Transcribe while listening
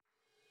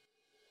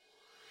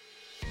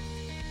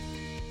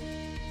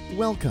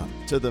Welcome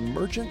to the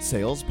Merchant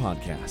Sales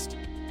Podcast.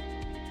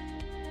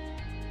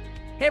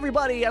 Hey,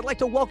 everybody. I'd like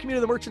to welcome you to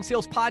the Merchant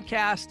Sales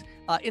Podcast.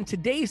 In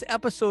today's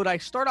episode, I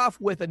start off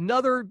with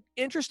another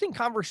interesting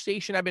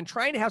conversation. I've been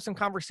trying to have some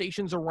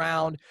conversations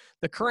around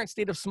the current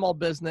state of small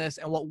business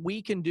and what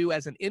we can do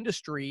as an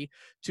industry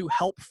to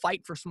help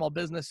fight for small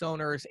business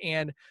owners.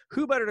 And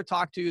who better to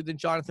talk to than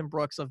Jonathan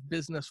Brooks of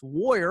Business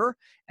Warrior?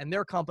 And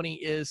their company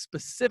is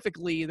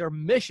specifically, their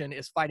mission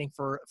is fighting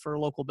for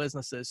local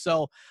businesses.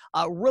 So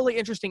a really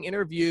interesting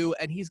interview,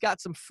 and he's got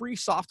some free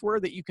software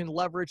that you can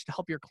leverage to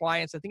help your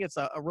clients. I think it's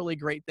a really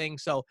great thing.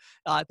 So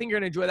I think you're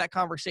going to enjoy that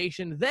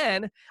conversation.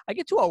 Then I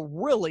get to a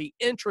really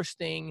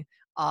interesting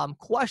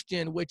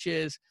question, which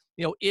is,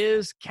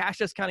 is cash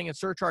discounting and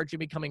surcharging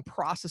becoming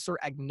processor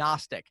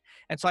agnostic?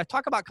 And so I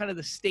talk about kind of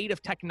the state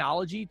of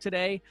technology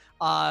today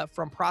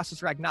from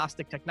processor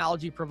agnostic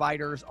technology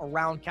providers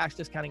around cash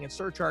discounting and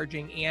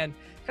surcharging, and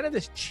kind of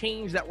this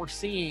change that we're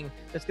seeing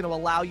that's going to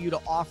allow you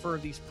to offer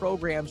these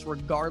programs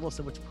regardless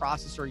of which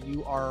processor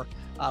you are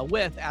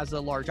with, as a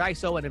large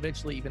ISO and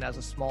eventually even as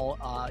a small,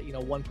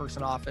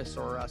 one-person office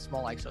or a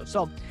small ISO.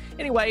 So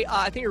anyway,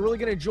 I think you're really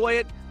going to enjoy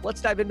it. Let's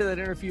dive into that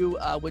interview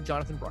with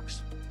Jonathan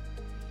Brooks.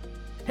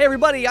 Hey,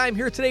 everybody. I'm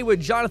here today with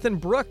Jonathan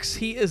Brooks.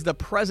 He is the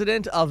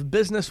president of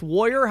Business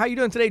Warrior. How are you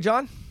doing today,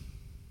 John?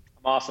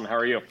 I'm awesome. How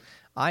are you?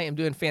 I am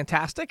doing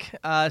fantastic.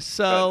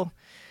 So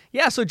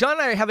John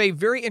and I have a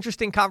very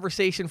interesting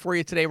conversation for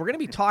you today. We're going to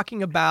be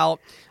talking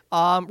about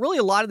really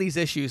a lot of these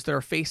issues that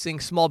are facing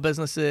small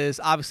businesses.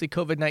 Obviously,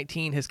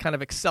 COVID-19 has kind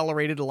of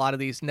accelerated a lot of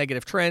these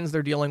negative trends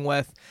they're dealing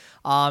with.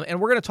 And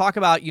we're going to talk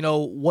about,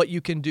 what you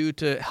can do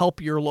to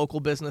help your local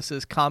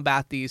businesses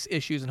combat these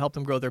issues and help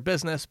them grow their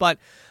business. But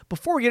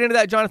before we get into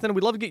that, Jonathan,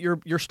 we'd love to get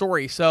your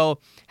story. So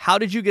how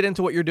did you get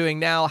into what you're doing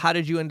now? How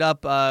did you end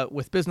up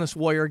with Business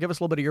Warrior? Give us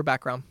a little bit of your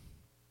background.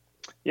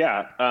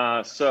 Yeah.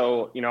 I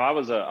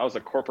was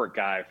a corporate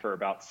guy for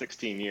about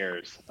 16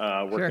 years,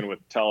 working with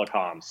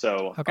telecom.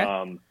 So, okay.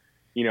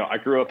 I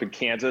grew up in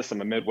Kansas.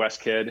 I'm a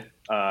Midwest kid.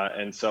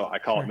 And so I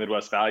call it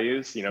Midwest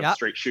values,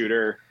 straight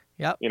shooter.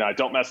 Yep. I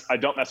don't mess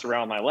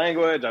around with my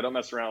language. I don't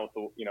mess around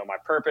with, my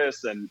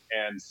purpose.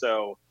 And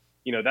so,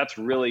 that's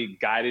really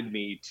guided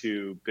me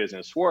to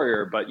Business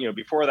Warrior. But,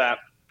 before that,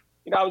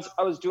 I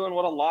was doing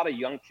what a lot of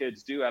young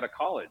kids do out of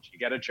college. You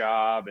get a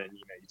job and,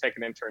 you take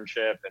an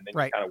internship and then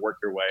you kind of work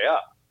your way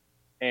up.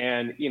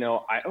 And,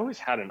 I always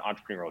had an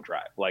entrepreneurial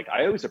drive. Like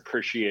I always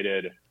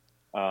appreciated,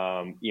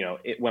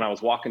 when I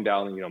was walking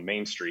down,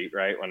 Main Street,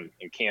 right,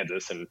 in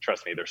Kansas, and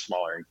trust me, they're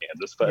smaller in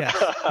Kansas, but,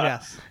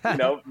 yes.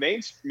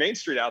 Main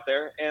Street out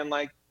there. And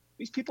like,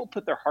 these people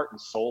put their heart and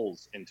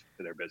souls into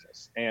their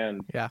business.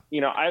 And,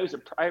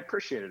 I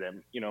appreciated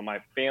it. My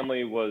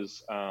family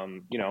was,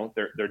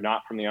 they're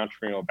not from the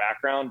entrepreneurial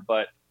background,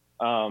 but,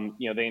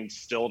 they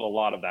instilled a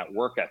lot of that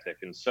work ethic.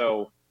 And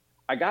so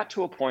I got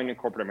to a point in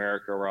corporate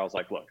America where I was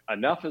like, look,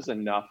 enough is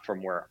enough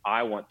from where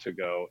I want to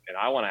go. And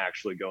I want to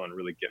actually go and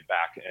really give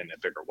back in a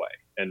bigger way.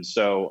 And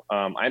so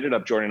I ended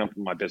up joining up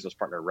with my business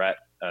partner, Rhett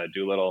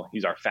Doolittle.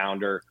 He's our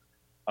founder.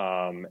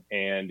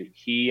 And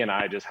he and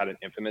I just had an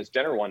infamous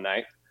dinner one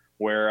night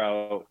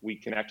where we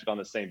connected on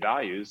the same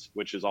values,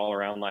 which is all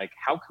around like,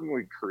 how can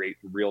we create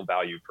real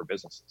value for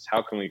businesses?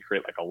 How can we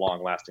create like a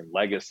long lasting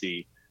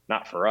legacy,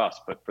 not for us,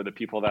 but for the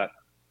people that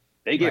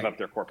they gave up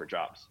their corporate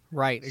jobs.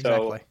 Right.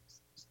 Exactly.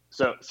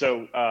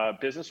 So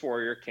Business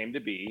Warrior came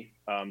to be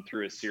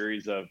through a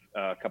series of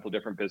a couple of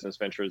different business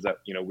ventures that,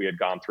 we had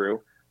gone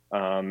through.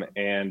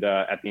 And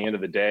at the end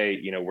of the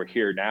day, we're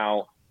here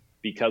now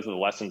because of the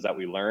lessons that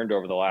we learned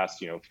over the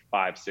last,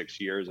 5-6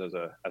 years as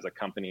a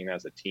company and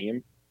as a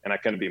team. And I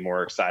couldn't be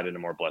more excited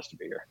and more blessed to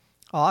be here.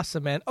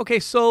 Awesome, man. Okay,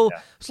 so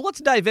let's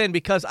dive in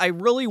because I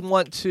really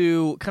want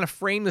to kind of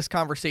frame this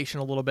conversation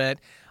a little bit.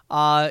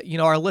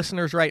 Our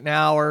listeners right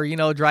now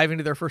are, driving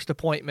to their first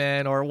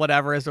appointment or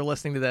whatever as they're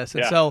listening to this.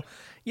 And so,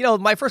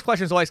 my first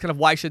question is always kind of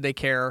why should they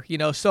care?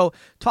 So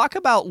talk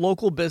about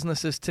local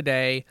businesses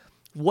today.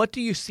 What do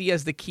you see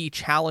as the key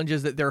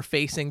challenges that they're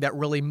facing that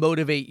really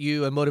motivate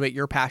you and motivate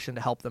your passion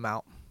to help them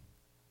out?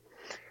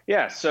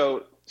 Yeah,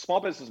 so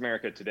Small Business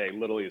America today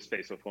literally is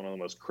faced with one of the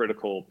most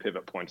critical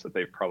pivot points that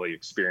they've probably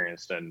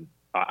experienced. And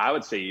I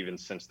would say even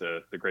since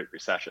the Great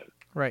Recession.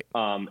 Right.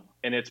 And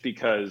it's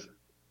because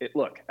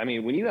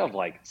when you have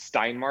like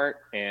Steinmart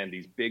and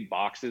these big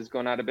boxes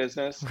going out of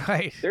business,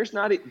 right? There's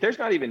not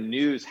even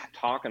news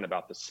talking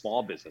about the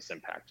small business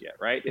impact yet,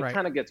 right? It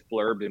kind of gets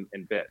blurbed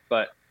in bit,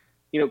 but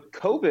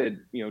COVID,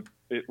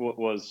 it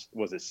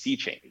was a sea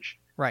change,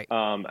 right?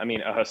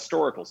 A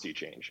historical sea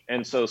change.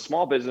 And so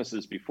small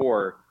businesses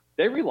before,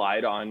 they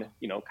relied on,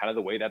 kind of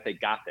the way that they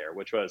got there,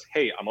 which was,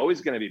 hey, I'm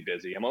always going to be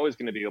busy. I'm always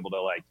going to be able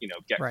to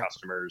get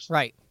customers.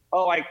 Right.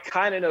 Oh, I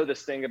kind of know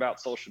this thing about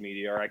social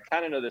media, or I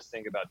kind of know this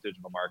thing about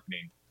digital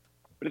marketing.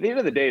 But at the end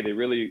of the day, they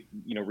really,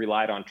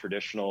 relied on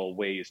traditional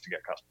ways to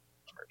get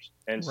customers.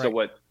 And so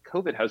what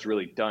COVID has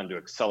really done to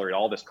accelerate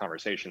all this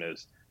conversation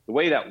is the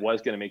way that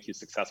was going to make you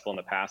successful in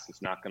the past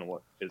is not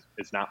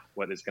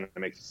what is going to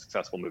make you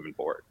successful moving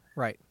forward.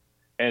 Right.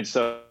 And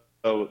so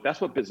So that's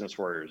what Business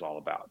Warrior is all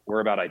about. We're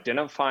about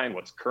identifying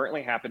what's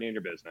currently happening in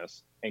your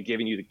business and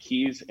giving you the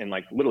keys and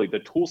like literally the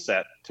tool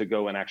set to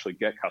go and actually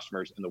get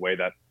customers in the way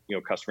that,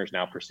 customers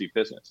now perceive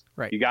business.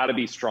 Right. You got to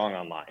be strong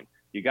online.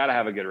 You got to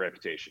have a good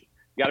reputation.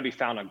 You got to be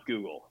found on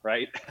Google,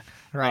 right?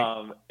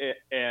 Right.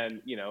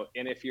 And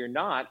if you're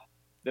not,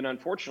 then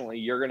unfortunately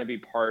you're going to be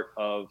part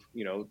of,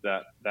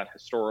 that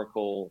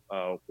historical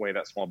way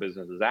that small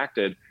business has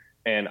acted.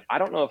 And I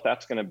don't know if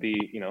that's going to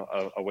be,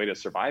 a way to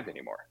survive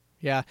anymore.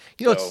 Yeah.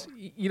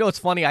 It's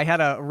funny. I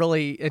had a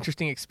really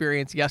interesting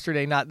experience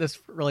yesterday. This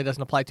really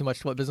doesn't apply too much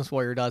to what Business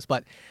Warrior does,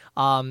 but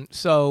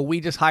so we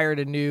just hired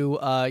a new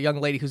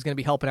young lady who's going to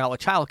be helping out with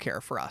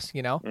childcare for us,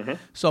 Mm-hmm.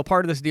 So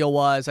part of this deal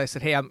was I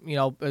said, hey,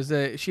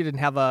 she didn't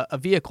have a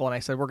vehicle, and I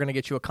said, we're going to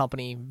get you a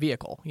company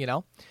vehicle,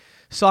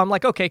 So I'm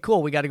like, okay,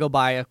 cool. We got to go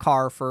buy a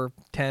car for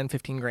 10,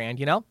 15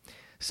 grand,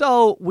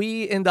 So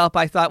we end up,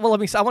 I thought, well,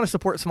 I want to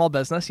support small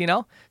business, so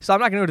I'm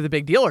not going to go to the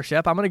big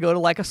dealership. I'm going to go to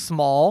like a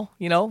small,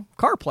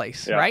 car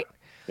place, right?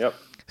 Yep.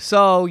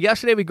 So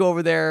yesterday we go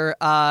over there.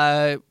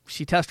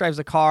 She test drives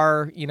a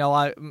car.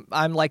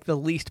 I'm like the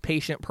least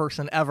patient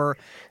person ever.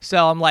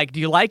 So I'm like,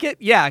 do you like it?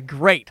 Yeah,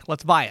 great.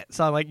 Let's buy it.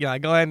 So I'm like, I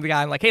go in to the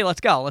guy. I'm like, hey,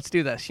 let's go. Let's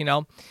do this,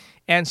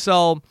 And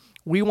so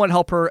we want to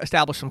help her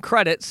establish some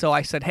credit. So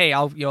I said, hey,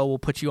 we'll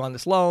put you on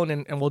this loan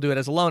and we'll do it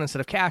as a loan instead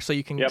of cash so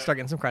you can start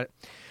getting some credit.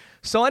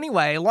 So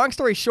anyway, long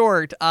story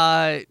short,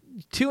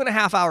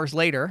 2.5 hours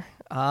later,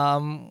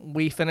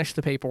 we finished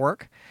the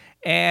paperwork,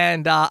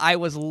 and I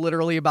was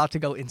literally about to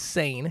go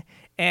insane.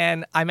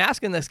 And I'm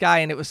asking this guy,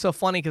 and it was so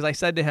funny because I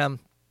said to him,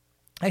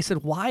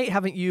 why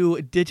haven't you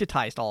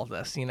digitized all of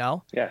this,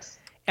 Yes.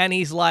 And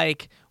he's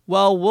like,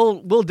 well,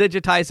 we'll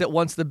digitize it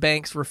once the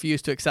banks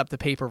refuse to accept the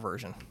paper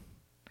version.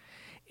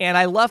 And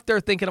I left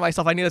there thinking to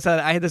myself, I knew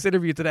I had this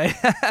interview today,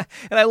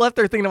 and I left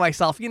there thinking to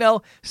myself,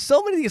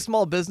 so many of these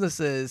small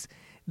businesses,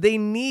 they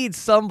need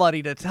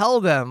somebody to tell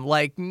them,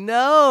 like,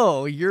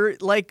 no, you're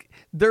like,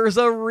 there's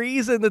a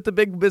reason that the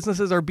big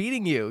businesses are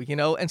beating you,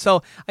 And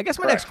so I guess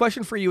my next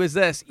question for you is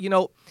this,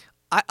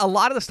 a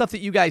lot of the stuff that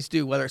you guys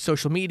do, whether it's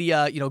social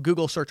media,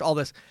 Google search, all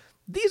this,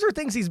 these are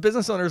things these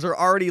business owners are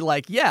already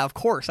like, yeah, of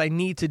course, I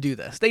need to do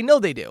this. They know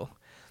they do.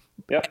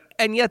 Yep.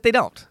 And yet they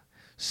don't.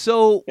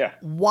 So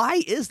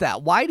why is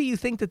that? Why do you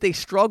think that they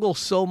struggle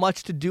so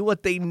much to do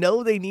what they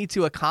know they need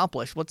to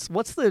accomplish? What's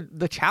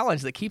the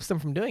challenge that keeps them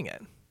from doing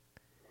it?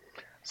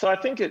 So I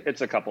think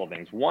it's a couple of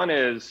things. One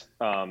is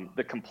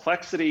the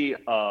complexity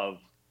of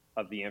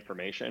the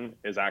information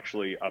is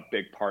actually a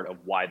big part of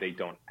why they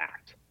don't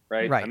act,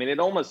 right? I mean, it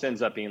almost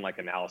ends up being like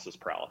analysis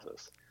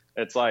paralysis.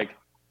 It's like,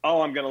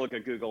 oh, I'm going to look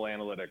at Google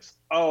Analytics.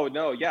 Oh,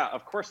 no, yeah,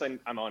 of course I'm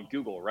on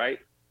Google, right?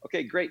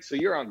 Okay, great. So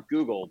you're on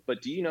Google,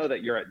 but do you know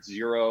that you're at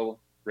 0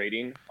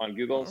 rating on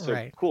Google?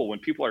 So cool. When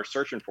people are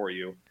searching for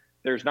you,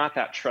 there's not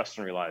that trust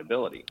and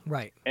reliability.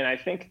 Right. And I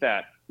think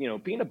that,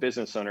 being a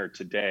business owner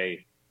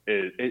today,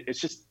 it's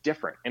just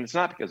different. And it's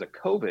not because of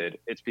COVID,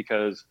 it's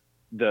because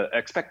the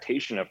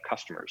expectation of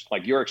customers,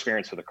 like your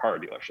experience with a car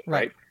dealership,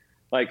 right?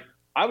 Like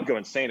I would go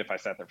insane if I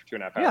sat there for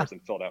 2.5 hours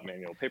and filled out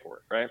manual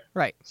paperwork, right?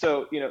 Right.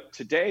 So,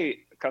 today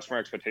customer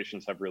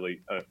expectations have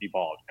really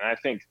evolved. And I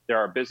think there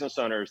are business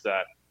owners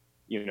that,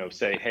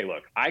 say, hey,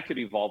 look, I could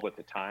evolve with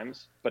the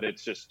times, but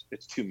it's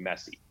too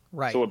messy.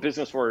 Right. So what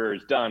Business Warrior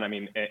has done, I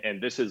mean,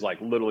 and this is like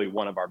literally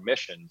one of our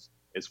missions,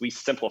 is we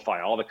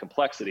simplify all the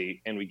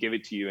complexity and we give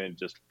it to you in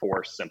just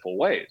 4 simple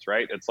ways,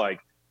 right? It's like,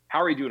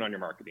 how are you doing on your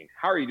marketing?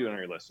 How are you doing on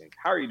your listing?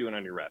 How are you doing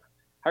on your rep?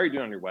 How are you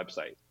doing on your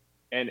website?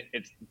 And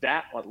it's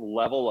that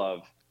level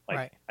of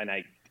like, and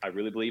I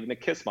really believe in the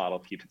KISS model,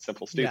 keep it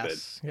simple, stupid.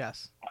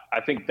 Yes.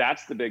 I think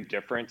that's the big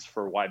difference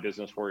for why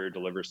Business Warrior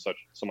delivers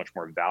so much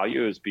more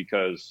value, is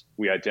because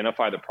we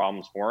identify the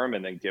problems for them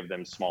and then give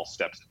them small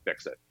steps to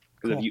fix it.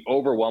 Because if you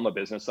overwhelm a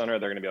business owner,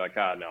 they're going to be like,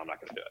 no, I'm not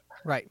going to do it.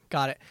 Right.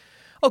 Got it.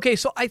 Okay,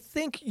 so I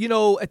think,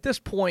 at this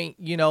point,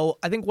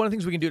 I think one of the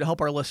things we can do to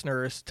help our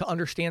listeners to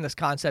understand this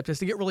concept is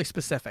to get really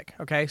specific,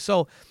 okay?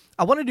 So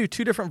I want to do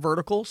 2 different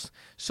verticals.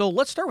 So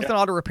let's start with an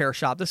auto repair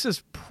shop. This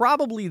is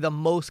probably the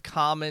most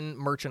common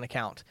merchant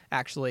account,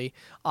 actually.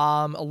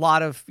 A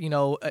lot of,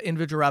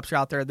 individual reps are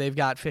out there. They've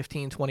got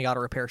 15, 20 auto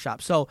repair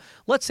shops. So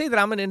let's say that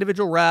I'm an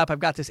individual rep. I've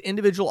got this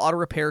individual auto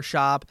repair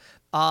shop.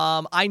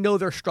 I know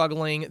they're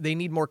struggling. They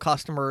need more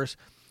customers.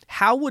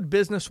 How would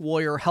Business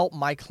Warrior help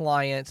my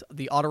client,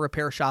 the auto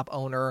repair shop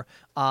owner,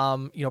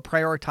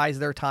 prioritize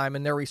their time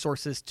and their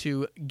resources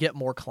to get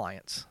more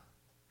clients?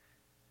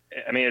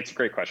 I mean, it's a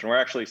great question. We're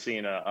actually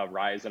seeing a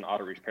rise in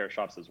auto repair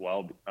shops as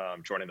well,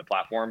 joining the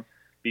platform,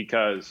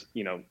 because,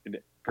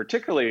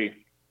 particularly,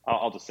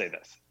 I'll just say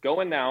this: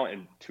 going now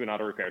into an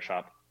auto repair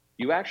shop,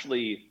 you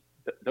actually,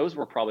 those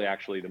were probably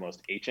actually the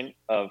most ancient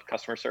of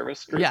customer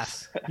service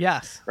groups.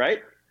 Yes. Right.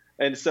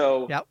 And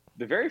so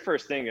the very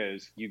first thing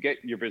is you get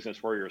your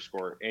Business Warrior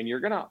score, and you're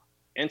going to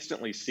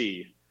instantly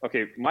see,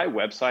 okay, my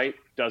website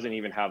doesn't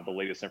even have the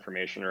latest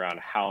information around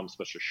how I'm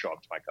supposed to show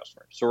up to my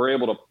customers. So we're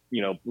able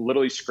to,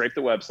 literally scrape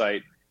the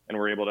website and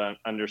we're able to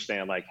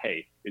understand like,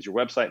 hey, is your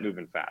website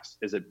moving fast?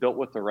 Is it built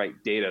with the right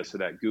data so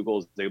that Google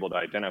is able to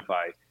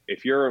identify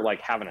if you're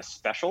like having a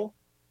special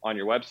on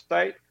your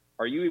website?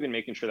 Are you even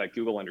making sure that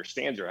Google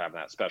understands you're having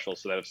that special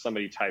so that if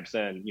somebody types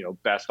in,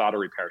 best auto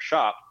repair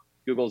shop,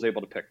 Google's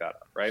able to pick that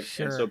up, right?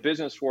 Sure. And so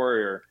Business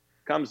Warrior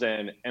comes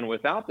in, and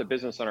without the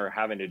business owner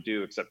having to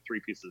do except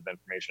 3 pieces of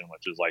information,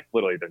 which is like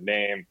literally their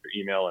name,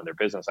 their email, and their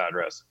business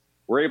address,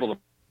 we're able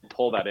to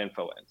pull that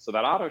info in. So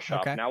that auto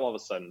shop, now all of a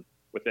sudden,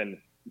 within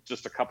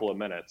just a couple of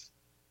minutes,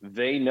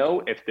 they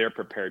know if they're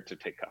prepared to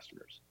take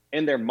customers.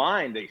 In their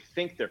mind, they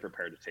think they're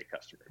prepared to take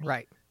customers.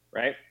 Right.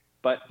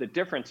 But the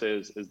difference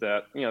is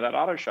that, that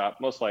auto shop,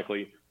 most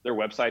likely their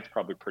website's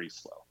probably pretty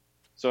slow.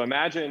 So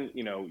imagine,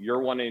 you're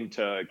wanting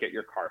to get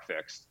your car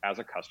fixed as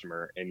a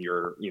customer and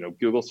you're,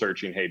 Google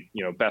searching, hey,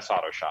 best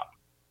auto shop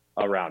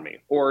around me.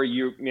 Or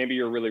maybe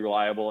you're really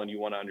reliable and you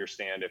want to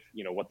understand if,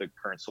 what the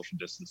current social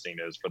distancing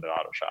is for the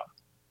auto shop.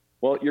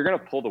 Well, you're going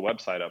to pull the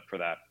website up for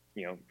that,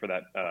 for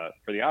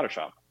the auto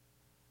shop.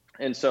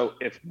 And so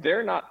if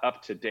they're not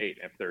up to date,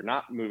 if they're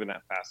not moving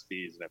at fast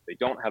speeds, and if they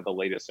don't have the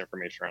latest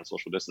information around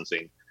social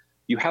distancing,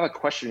 you have a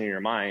question in your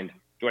mind,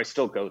 do I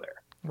still go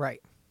there? Right.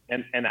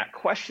 And that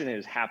question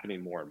is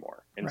happening more and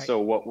more. And so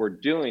what we're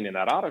doing in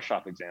that auto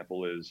shop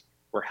example is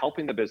we're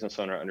helping the business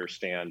owner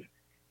understand,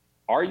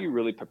 are you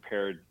really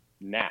prepared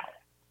now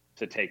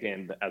to take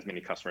in as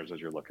many customers as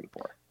you're looking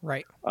for?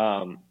 Right.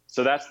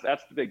 So that's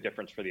the big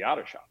difference for the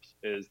auto shops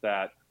is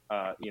that,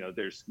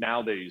 there's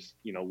now these,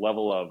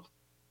 level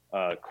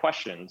of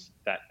questions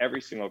that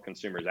every single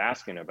consumer is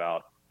asking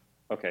about.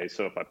 Okay,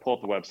 so if I pull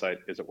up the website,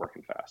 is it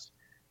working fast?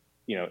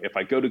 If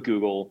I go to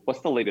Google,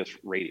 what's the latest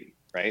rating,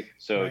 right?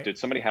 So did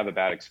somebody have a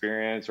bad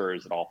experience or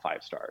is it all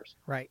 5 stars?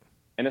 Right.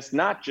 And it's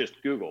not just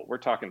Google. We're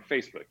talking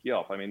Facebook,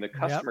 Yelp. I mean, the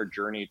customer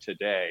journey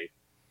today,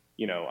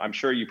 I'm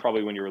sure you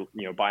probably, when you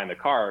were, buying the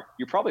car,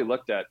 you probably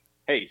looked at,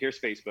 hey, here's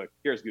Facebook,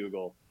 here's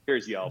Google,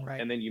 here's Yelp.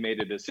 And then you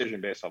made a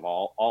decision based on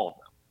all of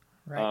them.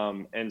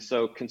 Right. And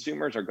so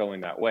consumers are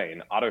going that way.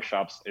 And auto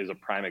shops is a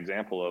prime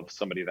example of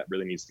somebody that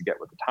really needs to get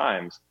with the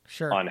times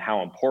on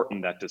how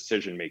important that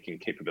decision-making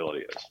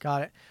capability is.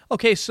 Got it.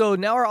 Okay, so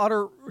now our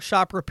auto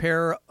shop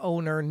repair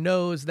owner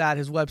knows that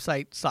his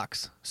website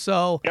sucks.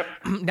 So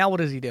now what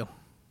does he do?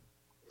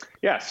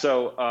 Yeah,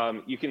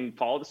 so you can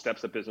follow the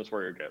steps that Business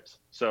Warrior gives.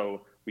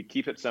 So we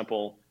keep it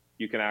simple.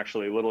 You can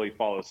actually literally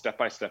follow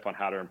step-by-step on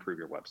how to improve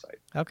your website.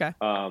 Okay.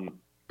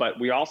 But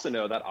we also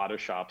know that auto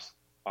shops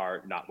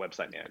are not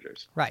website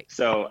managers. Right.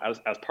 So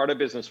as part of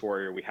Business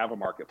Warrior, we have a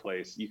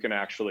marketplace. You can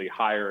actually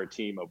hire a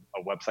team of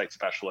website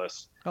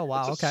specialists. Oh,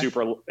 wow. It's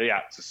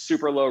a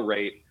super low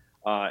rate,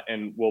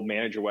 and we'll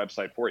manage your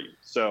website for you.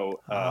 So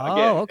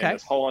in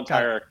this whole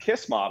entire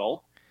KISS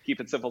model, keep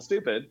it simple,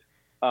 stupid,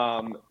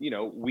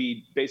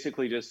 we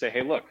basically just say,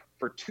 hey, look,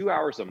 for 2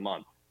 hours a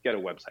month, get a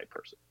website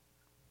person.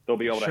 They'll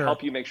be able to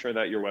help you make sure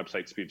that your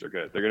website speeds are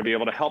good. They're going to be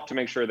able to help to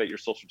make sure that your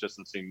social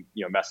distancing,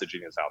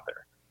 messaging is out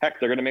there. Heck,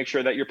 they're going to make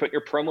sure that you put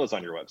your promos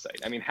on your website.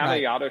 I mean, how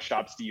many auto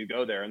shops do you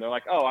go there and they're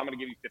like, oh, I'm going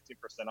to give you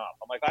 15% off.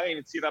 I'm like, I didn't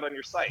even see that on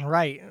your site.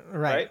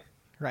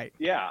 Right.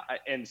 Yeah.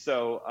 And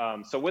so,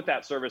 with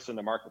that service in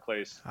the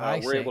marketplace,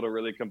 we're able to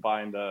really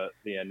combine the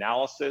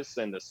analysis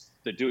and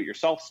the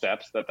do-it-yourself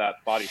steps that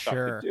body shop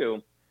could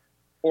do.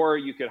 Or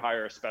you could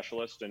hire a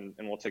specialist and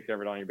we'll take care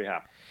of it on your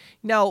behalf.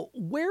 Now,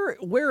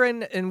 where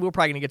in, and we're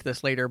probably going to get to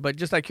this later, but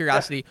just out of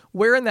curiosity,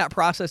 where in that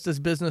process does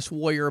Business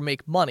Warrior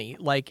make money?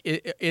 Like,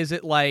 is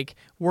it like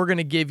we're going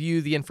to give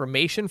you the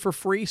information for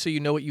free so you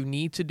know what you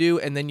need to do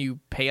and then you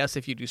pay us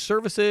if you do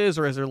services?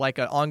 Or is there like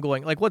an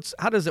ongoing, like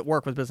how does it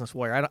work with Business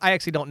Warrior? I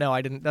actually don't know.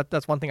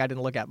 That's one thing I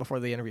didn't look at before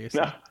the interview.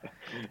 So.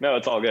 No,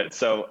 it's all good.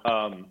 So,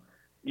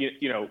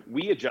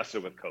 we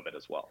adjusted with COVID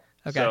as well.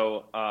 Okay.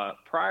 So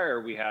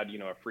prior we had,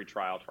 a free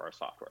trial to our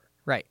software.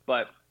 Right.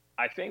 But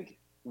I think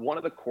one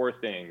of the core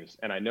things,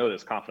 and I know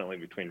this confidently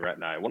between Rhett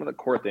and I, one of the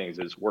core things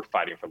is we're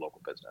fighting for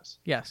local business.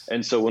 Yes.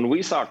 And so when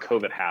we saw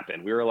COVID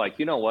happen, we were like,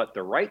 you know what,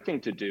 the right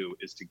thing to do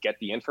is to get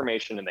the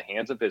information in the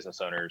hands of business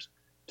owners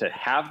to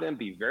have them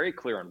be very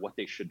clear on what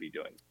they should be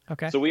doing.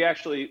 Okay. So we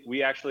actually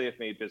have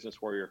made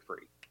Business Warrior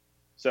free.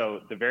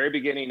 So the very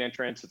beginning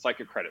entrance, it's like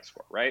a credit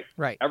score, right?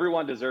 Right.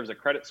 Everyone deserves a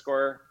credit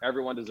score.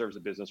 Everyone deserves a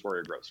Business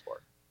Warrior growth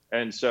score.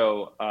 And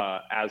so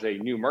as a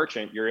new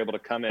merchant, you're able to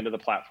come into the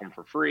platform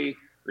for free.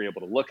 You're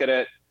able to look at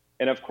it.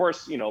 And of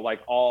course, like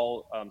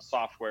all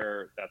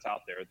software that's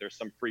out there, there's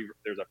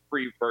a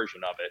free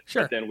version of it.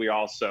 Sure. But then we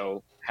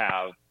also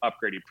have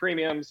upgraded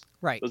premiums.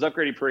 Right. Those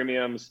upgraded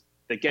premiums,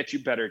 they get you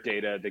better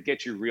data, they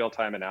get you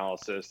real-time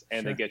analysis,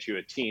 and they get you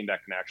a team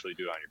that can actually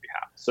do it on your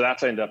behalf. So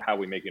that's end up how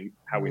we make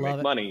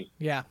money.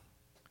 Yeah.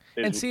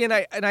 And see, and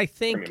I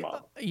think,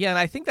 and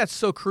I think that's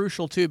so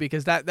crucial too,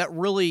 because that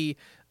really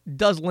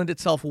does lend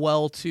itself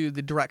well to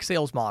the direct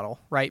sales model,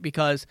 right?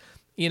 Because,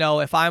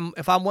 if I'm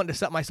wanting to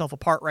set myself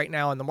apart right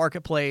now in the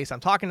marketplace, I'm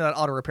talking to that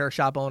auto repair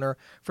shop owner,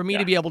 for me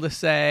to be able to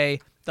say,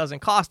 doesn't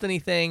cost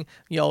anything,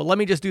 let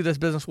me just do this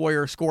Business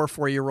Warrior score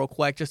for you real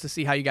quick just to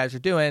see how you guys are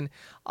doing.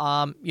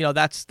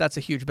 That's a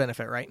huge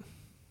benefit, right?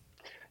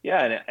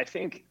 Yeah. And I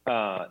think,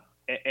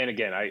 and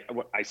again,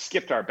 I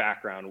skipped our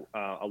background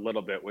a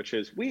little bit, which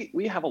is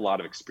we have a lot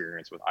of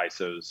experience with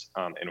ISOs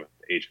and with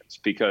agents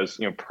because,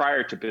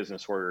 prior to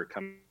Business Warrior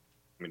coming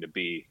to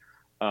be,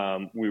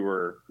 we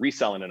were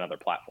reselling another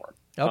platform.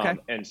 Okay.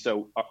 And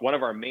so one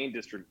of our main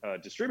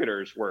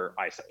distributors were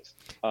ISOs.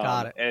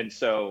 Got it. And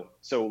so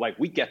like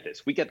we get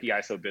this, we get the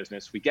ISO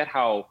business, we get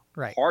how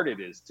hard it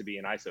is to be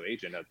an ISO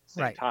agent at the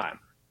same time.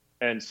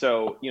 And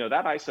so,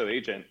 that ISO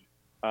agent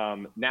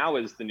now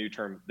is the new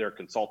term, they're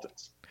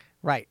consultants.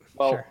 Right.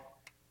 Well, sure.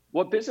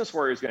 What Business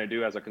Warrior is going to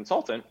do as a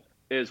consultant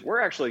is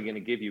we're actually going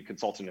to give you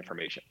consultant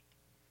information.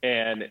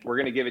 And we're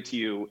going to give it to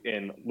you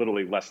in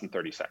literally less than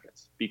 30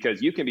 seconds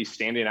because you can be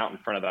standing out in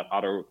front of that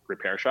auto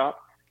repair shop.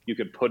 You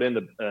could put in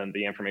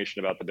the information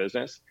about the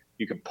business.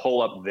 You could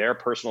pull up their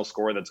personal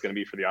score that's going to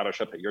be for the auto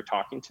shop that you're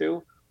talking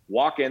to,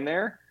 walk in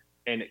there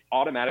and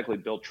automatically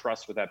build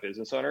trust with that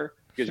business owner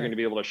because you're going to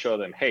be able to show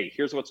them, hey,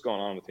 here's what's going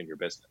on within your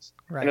business.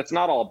 And it's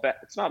not all bad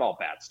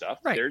stuff.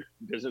 Their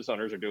business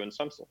owners are doing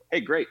some stuff. Hey,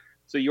 great.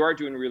 So you are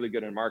doing really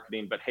good in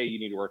marketing, but hey, you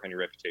need to work on your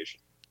reputation.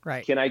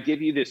 Right. Can I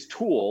give you this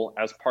tool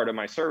as part of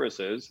my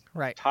services?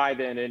 Right. Tie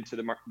then into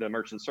the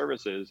merchant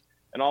services,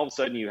 and all of a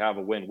sudden you have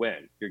a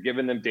win-win. You're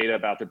giving them data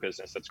about their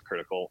business that's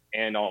critical,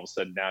 and all of a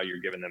sudden now you're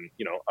giving them,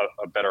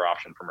 a better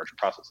option for merchant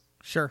processing.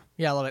 Sure.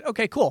 Yeah, I love it.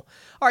 Okay, cool.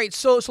 All right,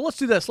 so let's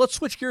do this. Let's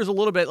switch gears a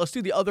little bit. Let's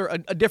do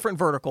a different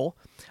vertical.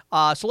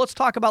 So let's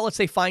talk about, let's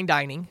say, fine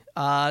dining.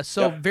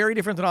 Very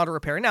different than auto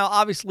repair. Now,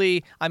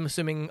 obviously, I'm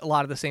assuming a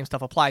lot of the same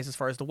stuff applies as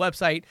far as the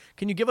website.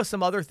 Can you give us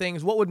some other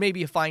things? What would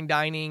maybe a fine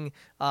dining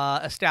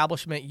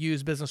establishment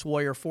use Business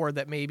Warrior for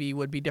that maybe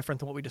would be different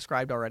than what we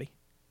described already?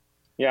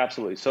 Yeah,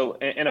 absolutely. So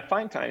in a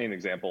fine dining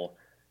example,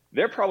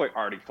 they're probably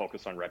already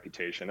focused on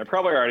reputation. They're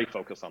probably already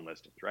focused on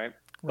listings, right?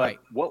 Right.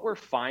 But what we're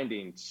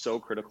finding so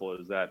critical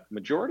is that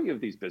majority of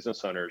these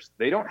business owners,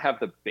 they don't have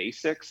the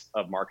basics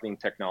of marketing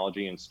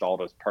technology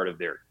installed as part of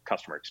their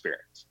customer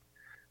experience.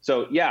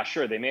 So yeah,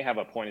 sure, they may have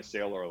a point of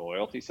sale or a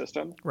loyalty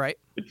system. Right.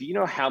 But do you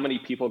know how many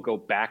people go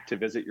back to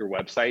visit your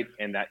website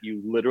and that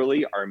you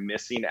literally are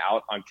missing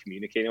out on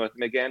communicating with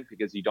them again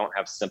because you don't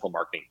have simple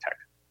marketing tech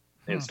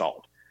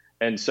installed?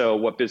 And so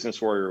what Business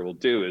Warrior will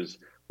do is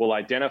we'll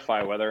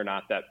identify whether or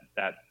not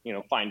that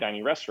fine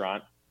dining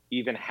restaurant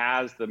even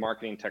has the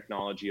marketing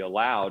technology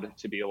allowed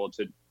to be able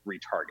to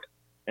retarget.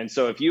 And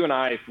so if you and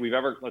I, if we've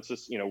ever, let's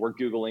just, we're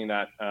Googling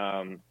that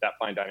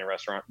fine dining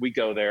restaurant, we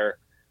go there,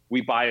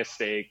 we buy a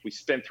steak, we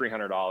spend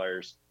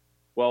 $300.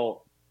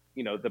 Well,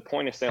 the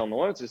point of sale and the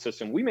loyalty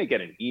system, we may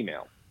get an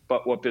email,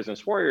 but what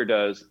Business Warrior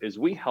does is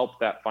we help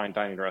that fine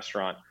dining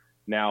restaurant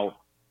now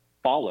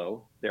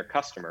follow their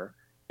customer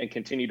and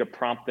continue to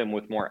prompt them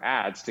with more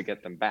ads to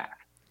get them back.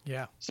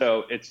 Yeah.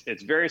 So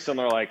it's very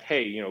similar, like,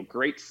 hey,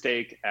 great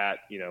steak at,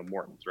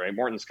 Morton's, right?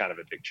 Morton's kind of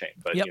a big chain,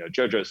 but,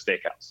 JoJo's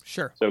Steakhouse.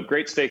 Sure. So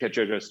great steak at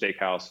JoJo's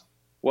Steakhouse.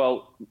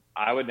 Well,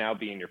 I would now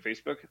be in your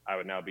Facebook. I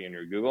would now be in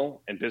your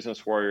Google, and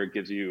Business Warrior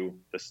gives you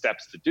the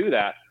steps to do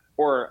that.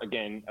 Or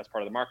again, as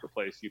part of the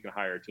marketplace, you can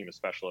hire a team of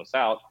specialists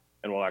out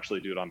and we'll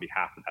actually do it on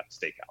behalf of that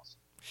steakhouse.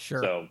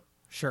 Sure.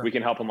 So we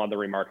can help them on the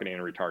remarketing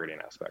and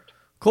retargeting aspect.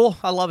 Cool.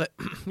 I love it.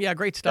 Yeah,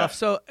 great stuff. Yeah.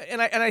 So,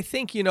 and I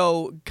think, kind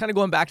of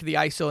going back to the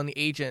ISO and the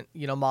agent,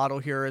 model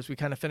here as we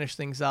kind of finish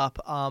things up,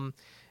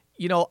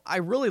 I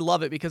really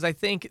love it because I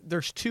think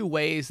there's two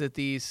ways that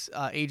these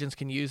agents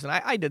can use. And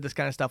I did this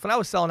kind of stuff when I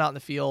was selling out in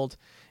the field,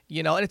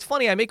 and it's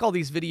funny, I make all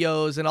these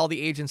videos and all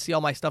the agents see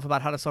all my stuff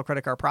about how to sell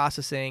credit card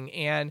processing.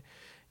 And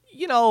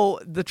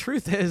the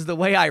truth is the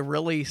way I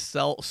really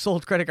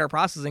sold credit card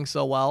processing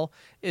so well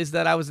is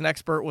that I was an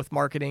expert with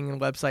marketing and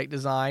website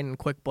design and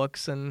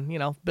QuickBooks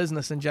and,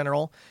 business in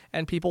general,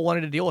 and people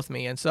wanted to deal with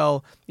me. And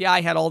so, yeah, I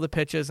had all the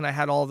pitches and I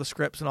had all the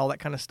scripts and all that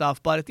kind of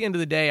stuff. But at the end of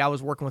the day, I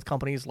was working with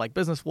companies like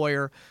Business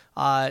Warrior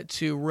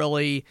to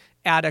really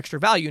add extra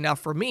value. Now,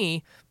 for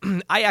me,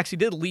 I actually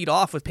did lead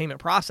off with payment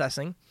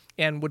processing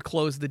and would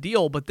close the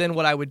deal. But then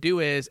what I would do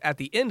is at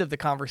the end of the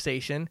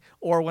conversation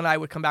or when I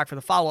would come back for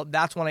the follow-up,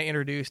 that's when I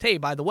introduced, hey,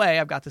 by the way,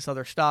 I've got this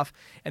other stuff.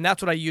 And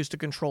that's what I used to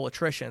control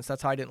attrition. So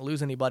that's how I didn't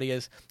lose anybody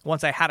is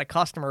once I had a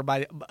customer,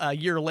 by a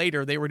year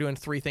later, they were doing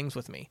 3 things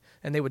with me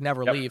and they would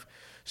never leave.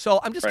 So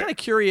I'm just kind of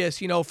curious,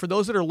 for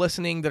those that are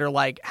listening that are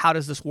like, how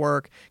does this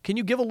work? Can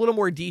you give a little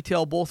more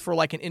detail, both for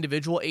like an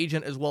individual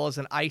agent as well as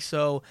an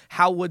ISO?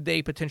 How would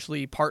they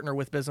potentially partner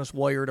with Business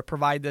Warrior to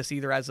provide this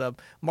either as a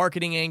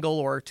marketing angle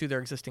or to their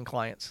existing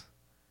clients?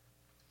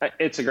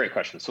 It's a great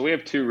question. So we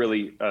have 2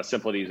 really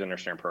simple to use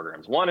understand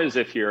programs. One is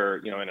if you're,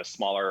 in a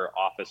smaller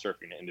office or if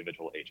you're an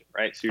individual agent,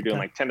 right? So you're doing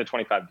like 10 to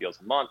 25 deals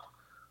a month.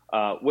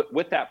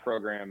 With that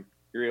program,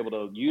 you're able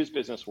to use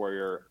Business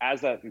Warrior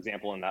as that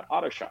example in that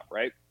auto shop,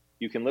 right?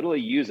 You can literally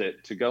use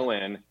it to go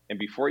in, and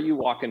before you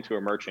walk into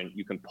a merchant,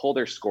 you can pull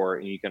their score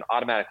and you can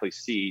automatically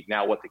see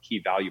now what the key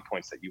value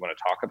points that you want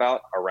to talk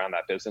about around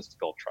that business to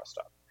build trust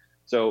up.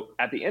 So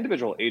at the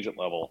individual agent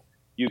level,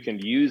 you can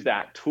use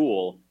that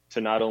tool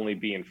to not only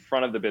be in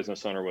front of the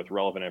business owner with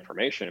relevant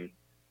information,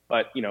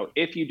 but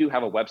if you do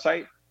have a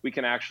website, we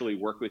can actually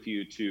work with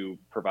you to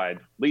provide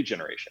lead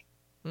generation.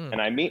 And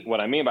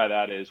what I mean by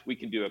that is we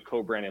can do a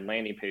co-branded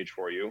landing page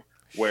for you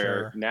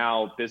where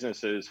now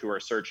businesses who are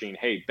searching,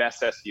 hey,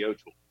 best SEO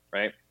tool,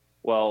 right?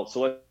 Well,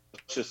 so let's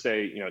just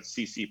say, it's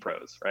CC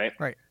Pros, right?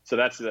 Right. So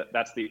that's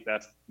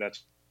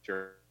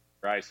your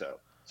ISO.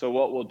 So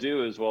what we'll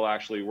do is we'll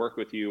actually work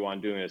with you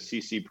on doing a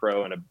CC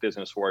Pro and a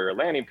Business Warrior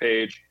landing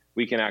page.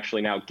 We can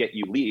actually now get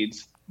you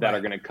leads that are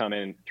going to come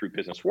in through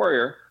Business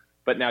Warrior,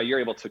 but now you're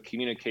able to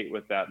communicate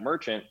with that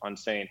merchant on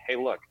saying, hey,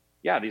 look,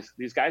 yeah,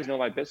 these guys know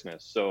my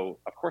business. So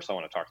of course I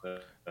want to talk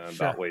to them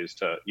about ways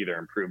to either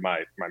improve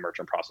my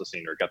merchant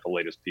processing or get the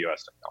latest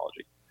POS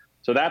technology.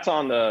 So that's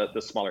on the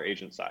smaller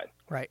agent side.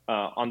 Right.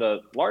 On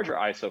the larger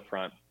ISO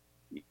front,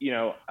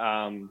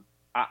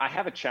 I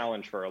have a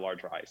challenge for a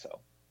larger ISO.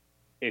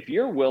 If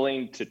you're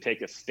willing to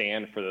take a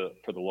stand for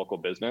the local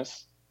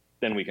business,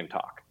 then we can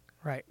talk.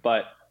 Right.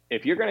 But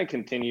if you're going to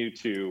continue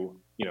to,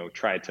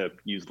 try to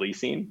use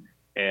leasing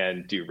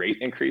and do rate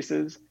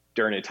increases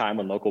during a time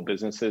when local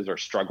businesses are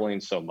struggling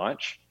so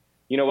much,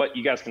 you know what?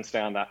 You guys can stay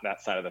on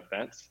that side of the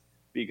fence,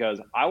 because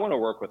I want to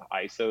work with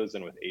ISOs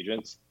and with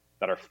agents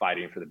that are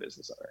fighting for the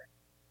business owner.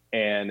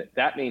 And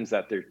that means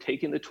that they're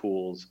taking the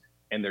tools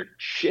and they're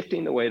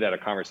shifting the way that a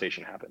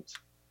conversation happens.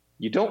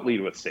 You don't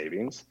lead with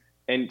savings,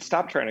 and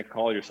stop trying to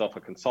call yourself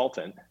a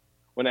consultant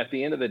when at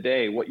the end of the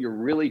day, what you're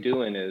really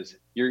doing is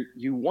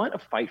you want to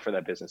fight for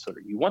that business owner.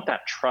 You want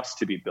that trust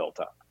to be built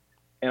up.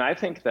 And I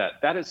think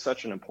that is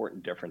such an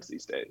important difference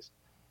these days.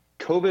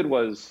 COVID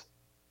was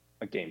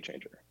a game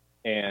changer,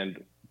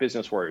 and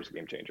Business Warrior is a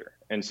game changer.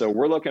 And so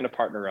we're looking to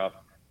partner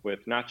up with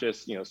not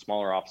just,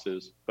 smaller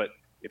offices, but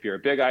if you're a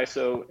big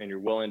ISO and you're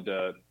willing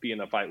to be in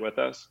the fight with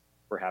us,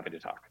 we're happy to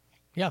talk.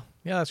 Yeah,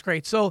 that's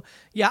great. So,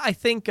 I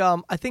think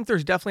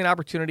there's definitely an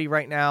opportunity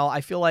right now.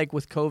 I feel like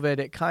with COVID,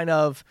 it kind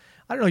of,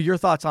 I don't know your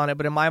thoughts on it,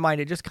 but in my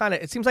mind,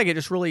 it seems like it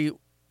just really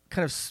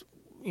kind of,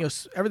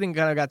 everything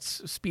kind of got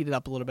speeded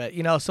up a little bit,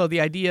 So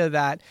the idea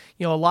that,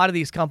 a lot of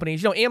these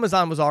companies,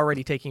 Amazon was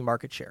already taking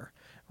market share,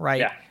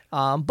 right? Yeah.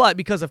 But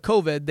because of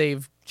COVID,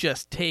 they've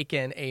just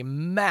taken a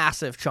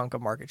massive chunk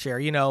of market share.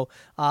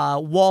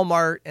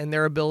 Walmart and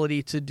their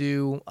ability to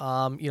do,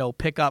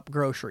 pick up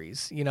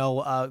groceries,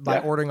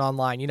 by ordering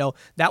online,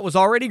 that was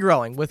already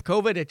growing. With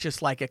COVID, it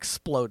just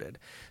exploded.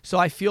 So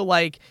I feel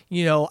like,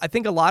 I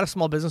think a lot of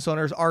small business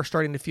owners are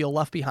starting to feel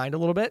left behind a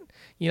little bit.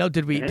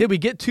 Did we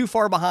get too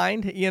far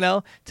behind,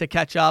 to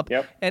catch up?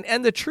 Yep.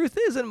 And the truth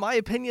is, in my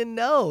opinion,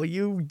 no,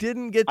 you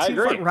didn't get too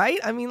far, right?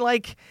 I mean,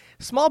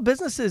 small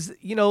businesses,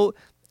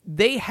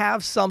 they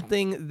have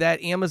something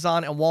that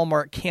Amazon and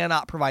Walmart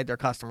cannot provide their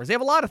customers. They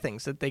have a lot of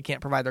things that they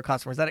can't provide their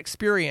customers, that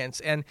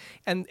experience. And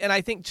I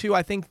think too,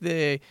 I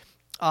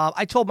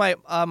told my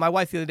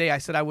wife the other day, I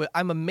said,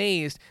 I'm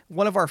amazed.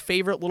 One of our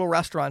favorite little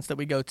restaurants that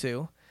we go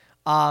to,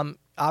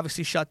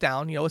 obviously shut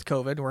down, with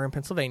COVID. We're in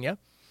Pennsylvania.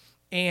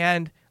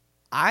 And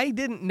I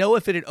didn't know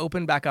if it had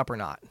opened back up or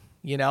not,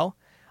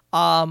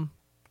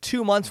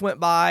 2 months went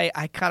by.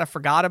 I kind of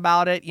forgot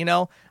about it.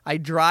 I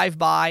drive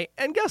by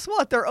and guess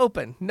what? They're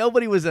open.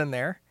 Nobody was in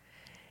there.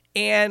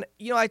 And,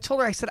 I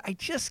told her, I said, I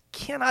just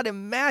cannot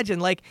imagine,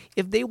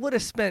 if they would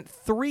have spent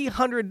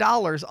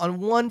 $300 on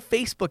one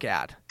Facebook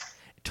ad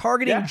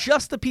targeting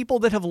just the people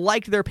that have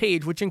liked their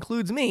page, which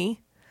includes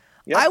me,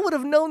 I would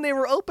have known they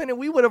were open and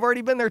we would have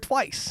already been there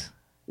twice.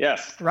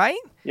 Yes. Right?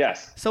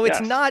 Yes. So it's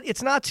not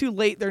too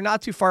late. They're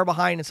not too far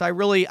behind. And so I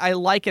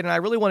like it. And I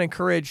really want to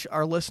encourage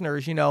our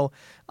listeners,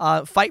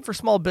 fight for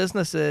small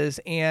businesses.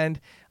 And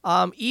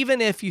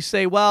even if you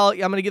say, well, I'm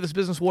going to give this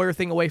Business Warrior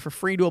thing away for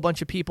free to a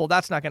bunch of people,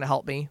 that's not going to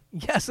help me.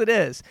 Yes, it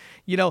is.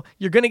 You're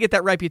going to get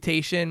that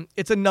reputation.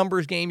 It's a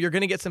numbers game. You're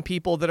going to get some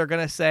people that are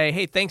going to say,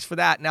 hey, thanks for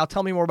that. Now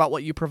tell me more about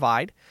what you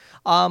provide.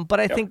 But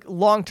I think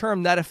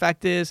long-term net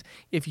effect is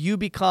if you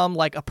become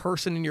like a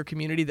person in your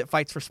community that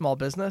fights for small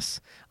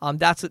business,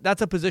 that's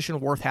a position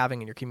worth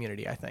having in your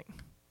community, I think.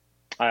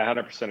 I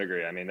 100%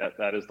 agree. I mean,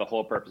 that is the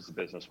whole purpose of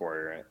Business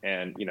Warrior.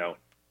 And,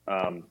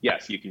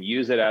 yes, you can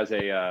use it as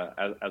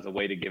a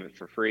way to give it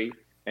for free,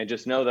 and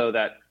just know though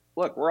that,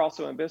 look, we're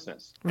also in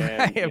business.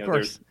 And, right, of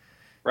course.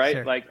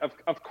 Right. Sure.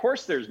 Of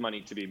course there's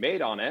money to be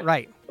made on it.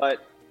 Right.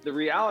 But the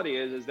reality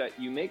is that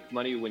you make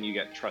money when you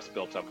get trust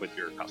built up with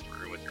your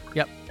customer and with your merchant.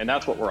 Yep. And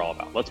that's what we're all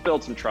about. Let's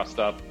build some trust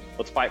up.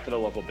 Let's fight for the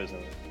local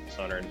business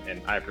owner.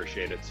 And I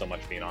appreciate it so much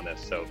being on this.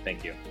 So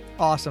thank you.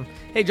 Awesome.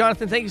 Hey,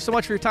 Jonathan, thank you so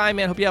much for your time,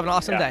 man. Hope you have an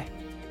awesome day.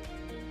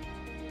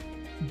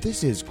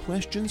 This is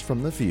Questions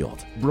from the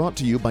Field, brought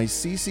to you by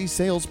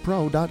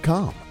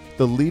ccsalespro.com,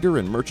 the leader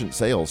in merchant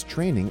sales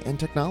training and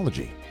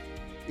technology.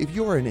 If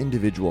you're an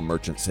individual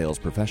merchant sales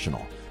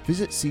professional,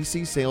 visit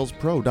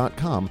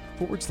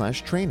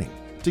ccsalespro.com/training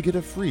to get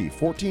a free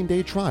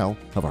 14-day trial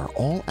of our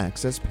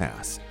all-access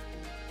pass.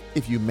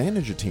 If you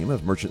manage a team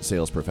of merchant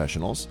sales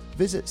professionals,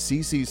 visit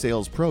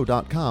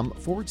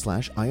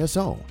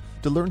ccsalespro.com/ISO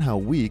to learn how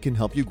we can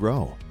help you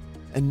grow.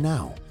 And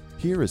now,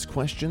 here is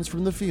Questions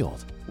from the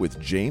Field with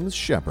James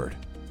Shepard.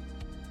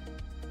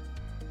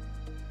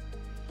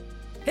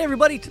 Hey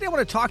everybody, today I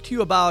want to talk to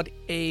you about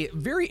a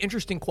very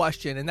interesting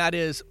question, and that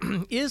is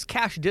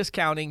cash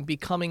discounting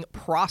becoming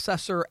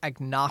processor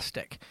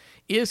agnostic?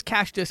 Is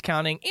cash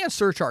discounting and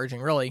surcharging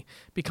really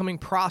becoming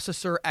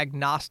processor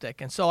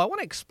agnostic? And so I want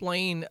to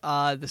explain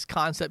this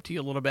concept to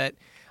you a little bit.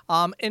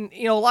 And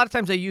a lot of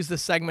times I use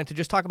this segment to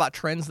just talk about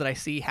trends that I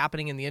see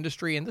happening in the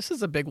industry, and this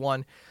is a big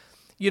one.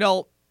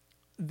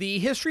 The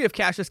history of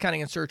cash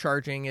discounting and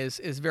surcharging is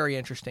very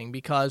interesting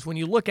because when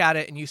you look at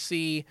it and you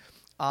see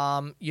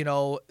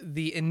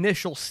the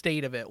initial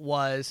state of it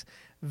was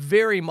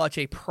very much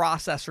a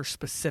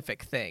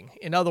processor-specific thing.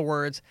 In other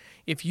words,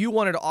 if you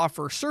wanted to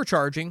offer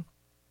surcharging,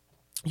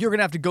 you're going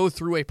to have to go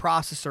through a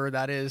processor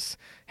that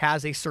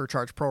has a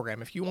surcharge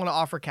program. If you want to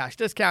offer cash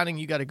discounting,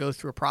 you got to go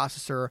through a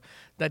processor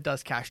that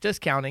does cash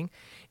discounting.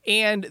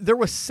 And there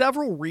were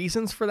several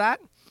reasons for that.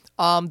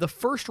 The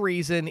first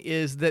reason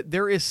is that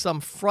there is some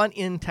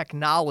front-end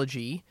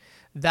technology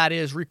that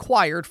is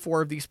required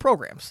for these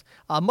programs,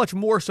 much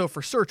more so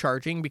for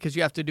surcharging because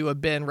you have to do a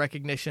BIN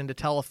recognition to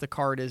tell if the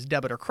card is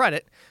debit or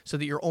credit so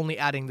that you're only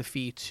adding the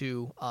fee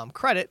to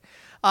credit.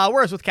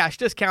 Whereas with cash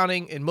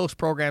discounting, in most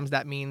programs,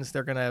 that means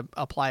they're going to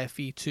apply a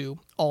fee to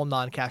all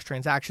non-cash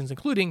transactions,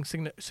 including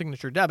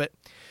signature debit.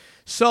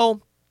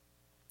 So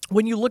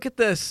when you look at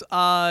this,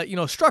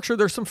 structure,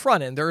 there's some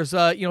front end. There's,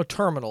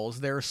 terminals.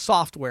 There's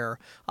software.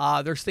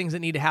 There's things that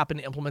need to happen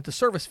to implement the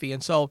service fee.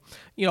 And so,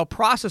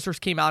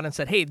 processors came out and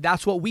said, hey,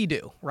 that's what we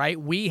do, right?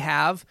 We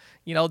have,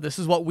 this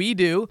is what we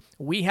do.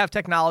 We have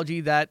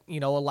technology that,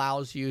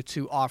 allows you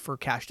to offer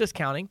cash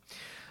discounting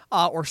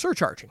or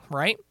surcharging,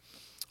 right?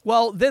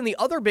 Well, then the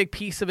other big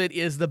piece of it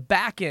is the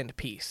back end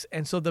piece.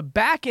 And so the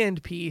back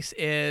end piece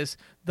is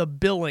the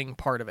billing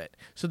part of it.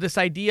 So this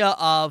idea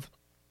of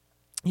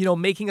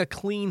making a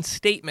clean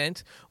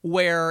statement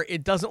where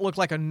it doesn't look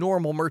like a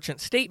normal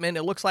merchant statement.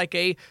 It looks like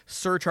a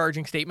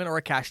surcharging statement or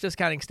a cash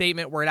discounting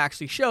statement where it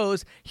actually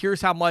shows,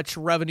 here's how much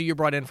revenue you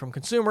brought in from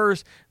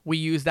consumers. We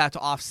use that to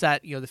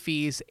offset, the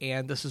fees,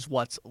 and this is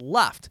what's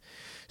left.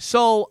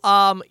 So,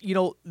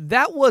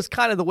 that was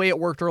kind of the way it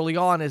worked early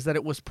on, is that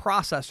it was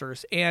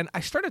processors. And I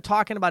started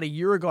talking about a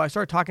year ago, I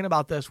started talking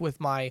about this with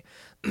my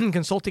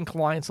consulting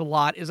clients a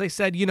lot, is I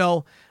said,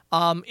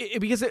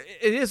 because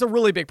it is a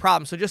really big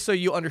problem. So just so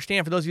you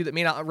understand, for those of you that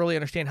may not really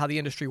understand how the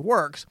industry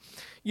works,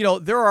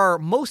 there are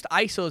most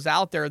ISOs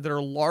out there that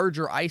are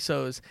larger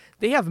ISOs.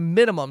 They have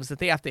minimums that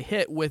they have to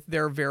hit with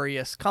their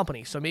various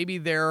companies. So maybe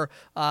they're,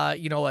 a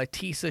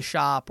TISA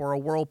shop or a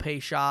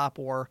WorldPay shop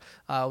or,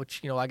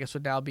 which, I guess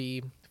would now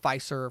be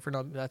Fiserv, or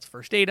no, that's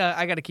First Data.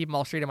 I got to keep them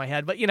all straight in my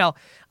head. But, you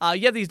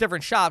have these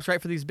different shops,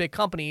 right, for these big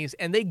companies,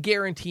 and they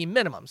guarantee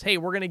minimums. Hey,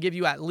 we're going to give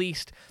you at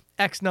least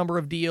X number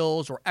of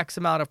deals or X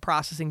amount of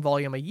processing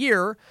volume a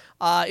year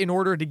in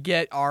order to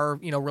get our,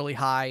 really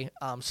high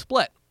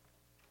split.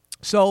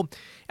 So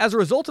as a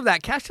result of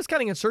that, cash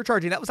discounting and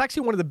surcharging, that was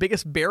actually one of the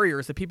biggest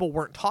barriers that people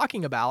weren't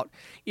talking about,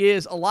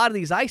 is a lot of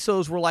these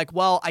ISOs were like,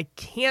 well, I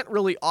can't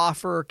really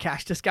offer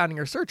cash discounting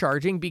or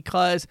surcharging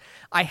because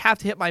I have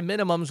to hit my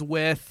minimums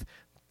with,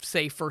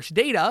 say, First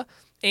Data,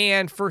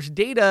 and First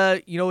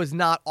Data, is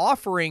not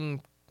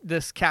offering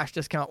this cash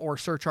discount or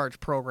surcharge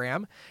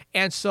program.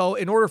 And so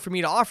in order for me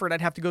to offer it, I'd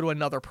have to go to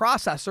another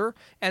processor,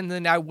 and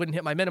then I wouldn't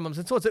hit my minimums.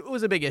 And so it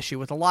was a big issue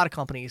with a lot of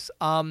companies.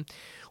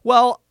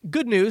 Well,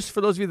 good news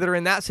for those of you that are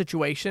in that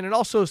situation, and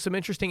also some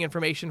interesting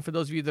information for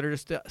those of you that are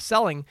just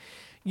selling.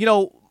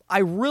 I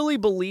really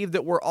believe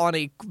that we're on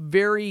a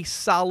very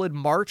solid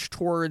march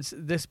towards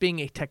this being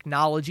a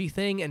technology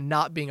thing and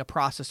not being a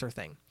processor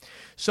thing.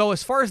 So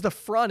as far as the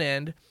front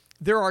end,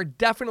 there are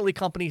definitely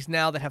companies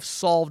now that have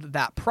solved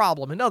that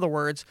problem. In other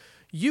words,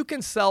 you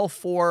can sell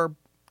for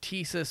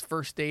TSYS,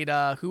 First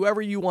Data,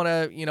 whoever you want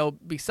to,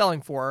 be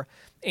selling for,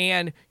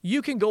 and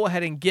you can go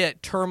ahead and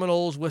get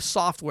terminals with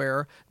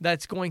software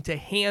that's going to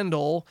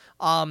handle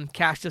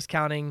cash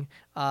discounting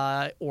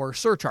or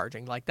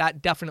surcharging. Like,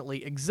 that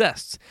definitely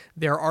exists.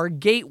 There are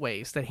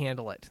gateways that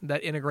handle it,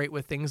 that integrate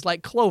with things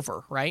like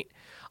Clover, right?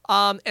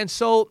 And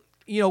so,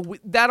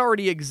 that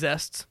already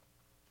exists.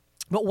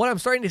 But what I'm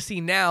starting to see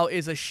now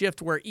is a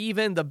shift where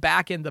even the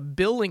back end, the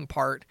billing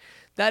part,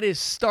 that is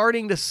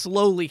starting to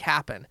slowly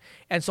happen.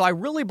 And so I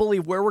really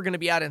believe where we're going to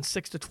be at in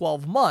 6 to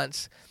 12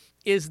 months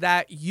is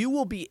that you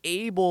will be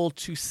able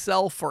to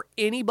sell for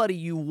anybody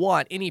you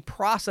want, any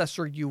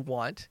processor you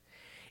want,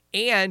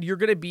 and you're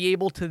going to be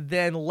able to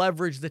then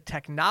leverage the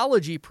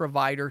technology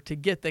provider to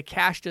get the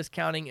cash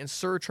discounting and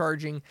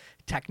surcharging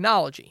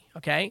technology,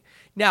 okay?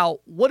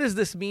 Now, what does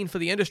this mean for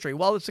the industry?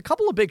 Well, it's a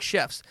couple of big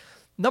shifts.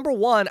 Number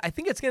one, I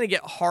think it's going to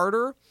get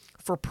harder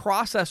for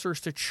processors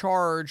to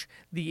charge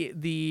the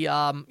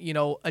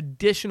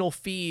additional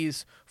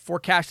fees for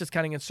cash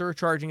discounting and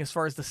surcharging as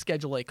far as the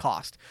Schedule A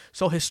cost.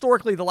 So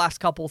historically, the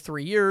last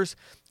 3 years,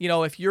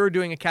 if you're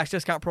doing a cash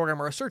discount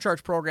program or a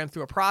surcharge program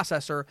through a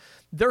processor,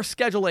 their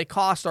Schedule A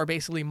costs are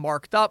basically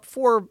marked up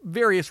for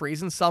various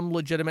reasons, some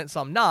legitimate,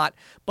 some not,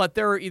 but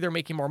they're either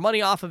making more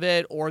money off of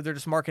it or they're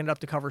just marking it up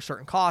to cover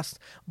certain costs.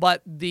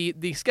 But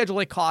the Schedule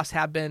A costs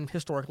have been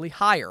historically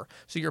higher.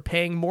 So you're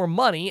paying more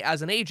money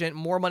as an agent,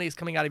 more money is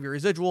coming out of your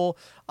residual,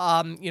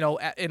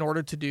 in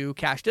order to do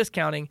cash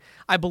discounting.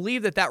 I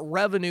believe that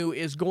revenue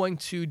is going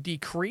to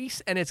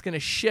decrease and it's going to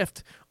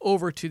shift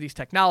over to these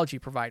technology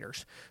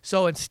providers.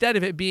 So instead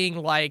of it being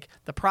like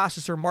the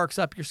processor marks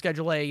up your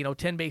Schedule A,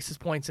 10 basis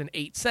points and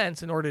 8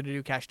 cents in order to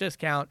do cash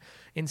discount,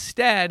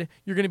 instead,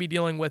 you're going to be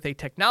dealing with a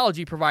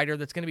technology provider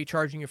that's going to be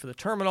charging you for the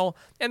terminal,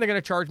 and they're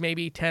going to charge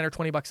maybe 10 or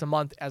 $20 a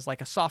month as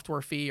like a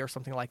software fee or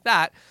something like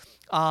that.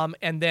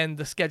 And then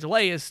the Schedule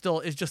A is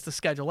just the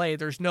Schedule A.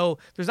 There's not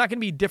going to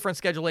be different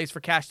Schedule A's for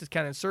cash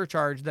discount and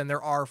surcharge than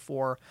there are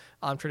for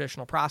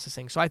traditional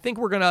processing. So I think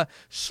we're going to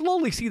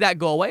slowly see that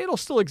go away. It'll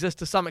still exist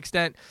to some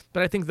extent,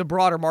 but I think the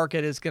broader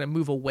market is going to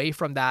move away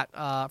from that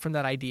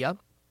idea.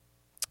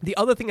 The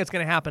other thing that's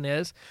going to happen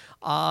is,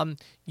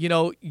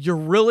 you're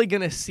really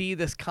going to see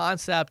this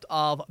concept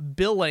of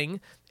billing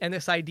and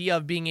this idea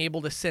of being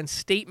able to send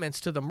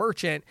statements to the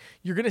merchant.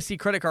 You're going to see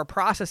credit card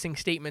processing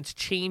statements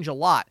change a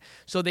lot.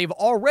 So they've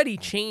already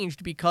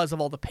changed because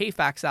of all the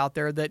PayFacs out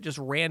there that just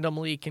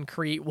randomly can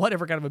create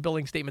whatever kind of a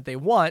billing statement they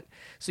want.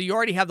 So you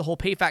already have the whole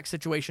PayFac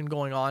situation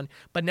going on,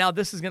 but now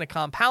this is going to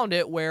compound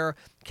it where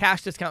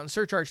cash discount and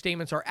surcharge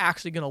statements are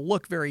actually going to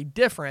look very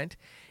different.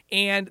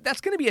 And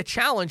that's going to be a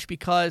challenge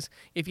because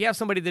if you have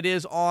somebody that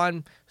is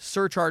on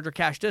surcharge or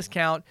cash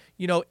discount,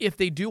 if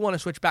they do want to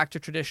switch back to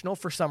traditional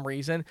for some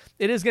reason,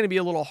 it is going to be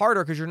a little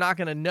harder because you're not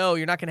going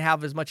to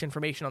have as much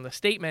information on the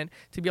statement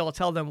to be able to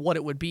tell them what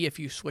it would be if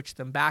you switch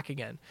them back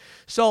again.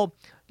 So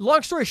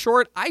long story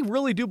short, I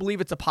really do believe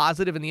it's a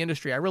positive in the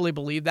industry. I really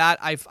believe that.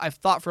 I've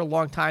thought for a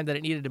long time that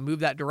it needed to move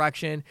that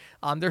direction.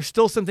 There's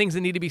still some things that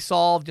need to be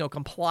solved.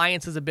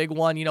 Compliance is a big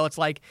one. It's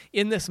like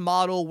in this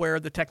model where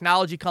the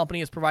technology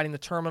company is providing the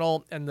terminal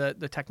and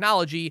the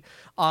technology,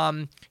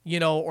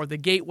 or the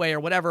gateway or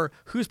whatever,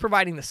 who's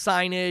providing the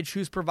signage,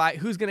 who's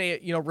going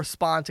to,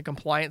 respond to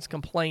compliance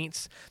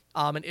complaints,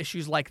 and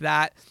issues like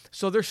that.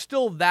 So there's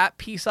still that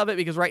piece of it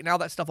because right now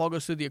that stuff all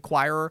goes through the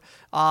acquirer.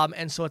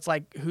 And so it's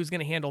like, who's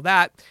going to handle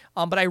that?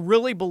 But I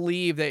really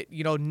believe that,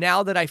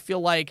 now that I feel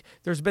like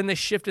there's been this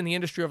shift in the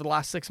industry over the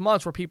last 6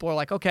 months where people are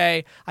like,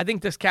 okay, I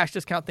think this cash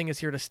discount thing is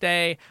here to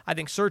stay. I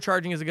think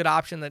surcharging is a good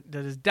option that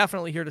is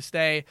definitely here to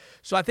stay.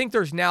 So I think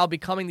there's now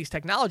becoming these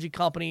technology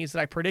companies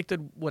that I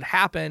predicted would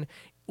happen,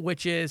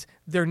 which is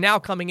they're now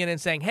coming in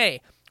and saying,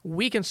 hey,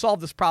 we can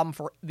solve this problem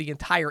for the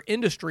entire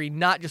industry,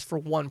 not just for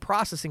one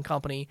processing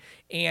company,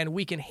 and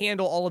we can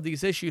handle all of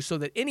these issues so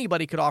that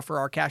anybody could offer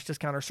our cash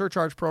discount or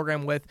surcharge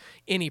program with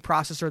any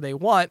processor they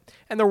want,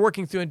 and they're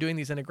working through and doing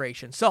these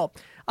integrations. So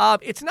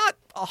it's not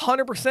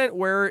 100%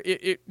 where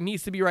it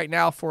needs to be right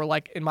now for,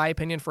 like, in my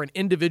opinion, for an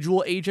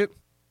individual agent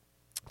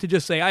to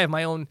just say, I have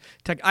my own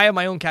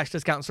cash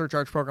discount and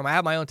surcharge program. I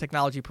have my own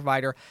technology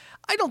provider.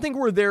 I don't think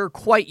we're there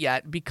quite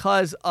yet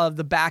because of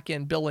the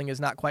back-end billing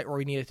is not quite where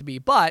we need it to be.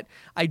 But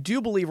I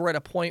do believe we're at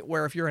a point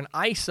where if you're an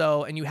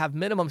ISO and you have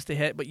minimums to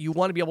hit, but you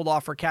want to be able to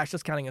offer cash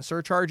discounting and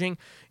surcharging,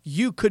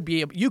 you could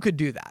do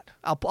that.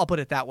 I'll put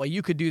it that way.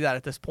 You could do that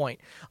at this point.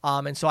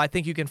 And so I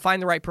think you can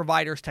find the right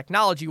providers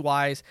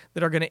technology-wise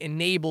that are going to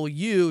enable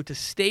you to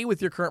stay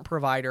with your current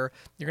provider.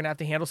 You're going to have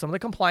to handle some of the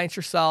compliance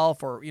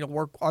yourself or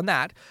work on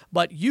that.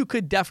 But you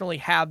could definitely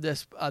have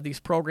these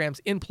programs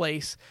in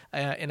place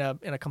in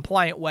a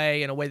compliant way,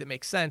 in a way that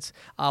makes sense,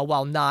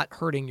 while not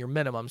hurting your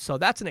minimum. So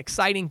that's an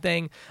exciting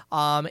thing,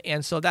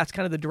 and so that's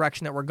kind of the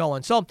direction that we're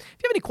going. So if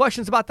you have any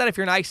questions about that, if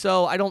you're an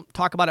ISO, I don't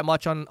talk about it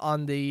much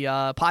on the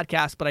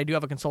podcast, but I do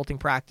have a consulting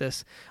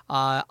practice.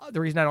 The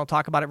reason I don't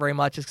talk about it very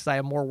much is because I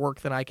have more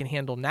work than I can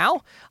handle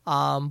now.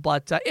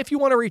 But if you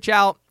want to reach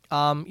out,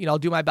 I'll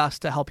do my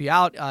best to help you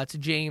out. It's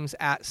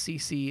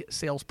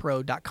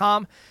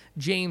james@ccsalespro.com,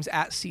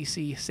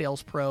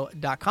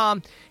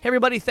 james@ccsalespro.com. Hey,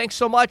 everybody, thanks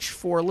so much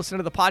for listening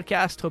to the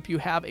podcast. Hope you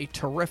have a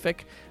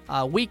terrific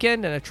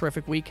weekend and a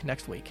terrific week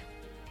next week.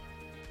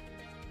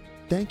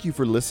 Thank you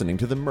for listening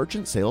to the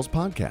Merchant Sales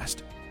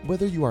Podcast.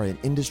 Whether you are an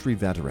industry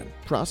veteran,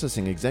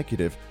 processing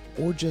executive,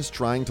 or just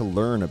trying to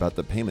learn about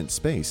the payment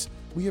space,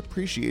 we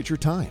appreciate your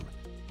time.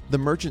 The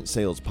Merchant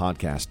Sales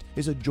Podcast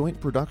is a joint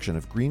production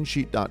of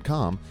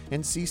Greensheet.com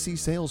and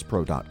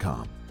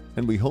ccsalespro.com,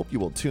 and we hope you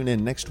will tune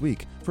in next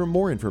week for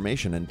more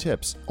information and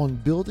tips on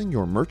building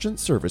your merchant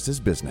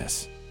services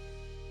business.